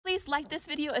like this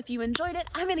video if you enjoyed it.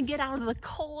 I'm gonna get out of the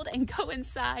cold and go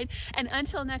inside. And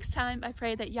until next time, I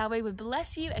pray that Yahweh would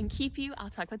bless you and keep you. I'll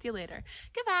talk with you later.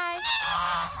 Goodbye.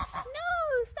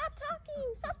 No, stop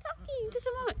talking. Stop talking. Just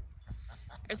a moment.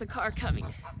 There's a car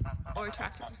coming, or a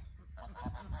tractor,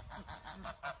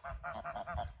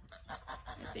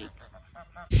 I think.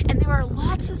 And there are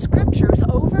lots of scriptures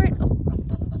over it. Oh,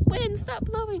 wind, stop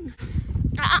blowing.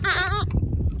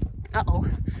 Uh-oh.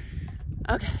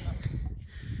 Okay.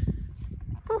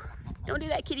 Whew. Don't do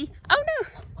that, kitty. Oh, no.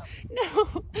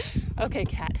 No. Okay,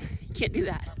 cat. You can't do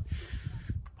that.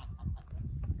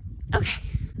 Okay.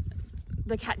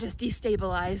 The cat just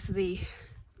destabilized the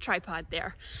tripod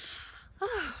there.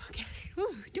 Oh, okay.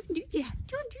 Ooh, don't do that.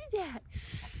 Don't do that.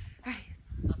 All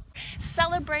right.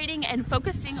 Celebrating and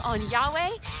focusing on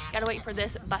Yahweh. Gotta wait for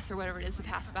this bus or whatever it is to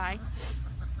pass by.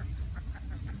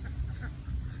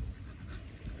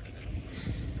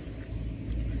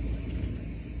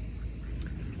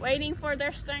 Waiting for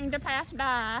this thing to pass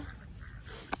by.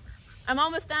 I'm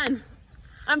almost done.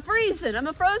 I'm freezing. I'm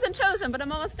a frozen chosen, but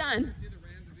I'm almost done.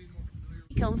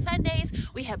 On Sundays,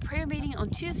 we had prayer meeting. On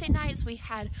Tuesday nights, we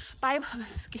had Bible.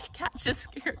 This cat just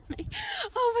scared me.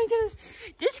 Oh my goodness,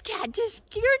 this cat just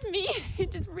scared me.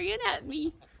 It just ran at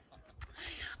me.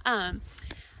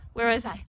 Where was I?